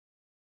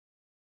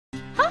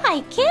Hi,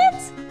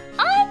 kids!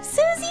 I'm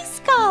Suzy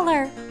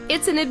Scholar.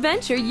 It's an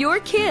adventure your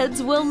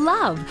kids will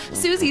love.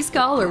 Suzy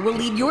Scholar will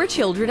lead your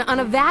children on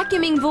a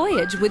vacuuming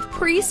voyage with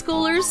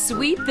preschoolers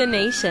sweep the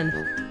nation.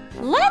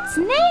 Let's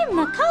name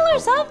the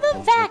colors of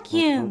the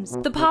vacuums.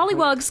 The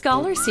Pollywog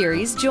Scholar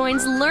Series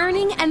joins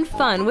learning and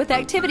fun with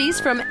activities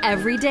from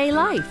everyday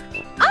life.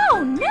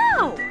 Oh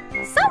no!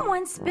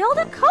 Someone spilled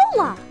a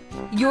cola.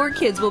 Your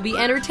kids will be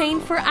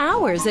entertained for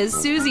hours as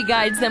Suzy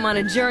guides them on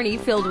a journey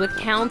filled with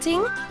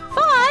counting,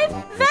 5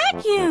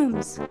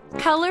 vacuums.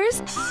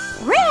 colors,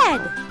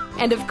 Red.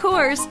 and of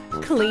course,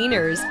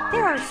 cleaners.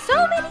 There are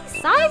so many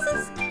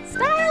sizes,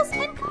 styles,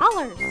 and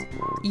colors.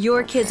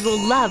 Your kids will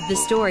love the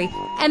story,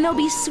 and they'll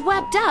be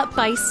swept up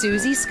by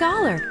Suzy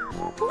Scholar.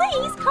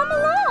 Please come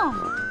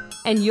along.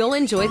 And you'll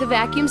enjoy the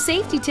vacuum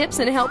safety tips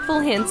and helpful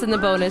hints in the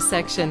bonus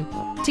section.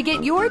 To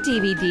get your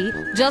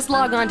DVD, just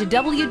log on to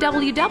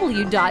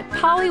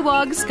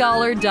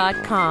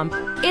www.pollywogScholar.com.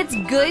 It's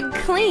good,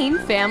 clean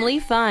family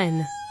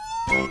fun.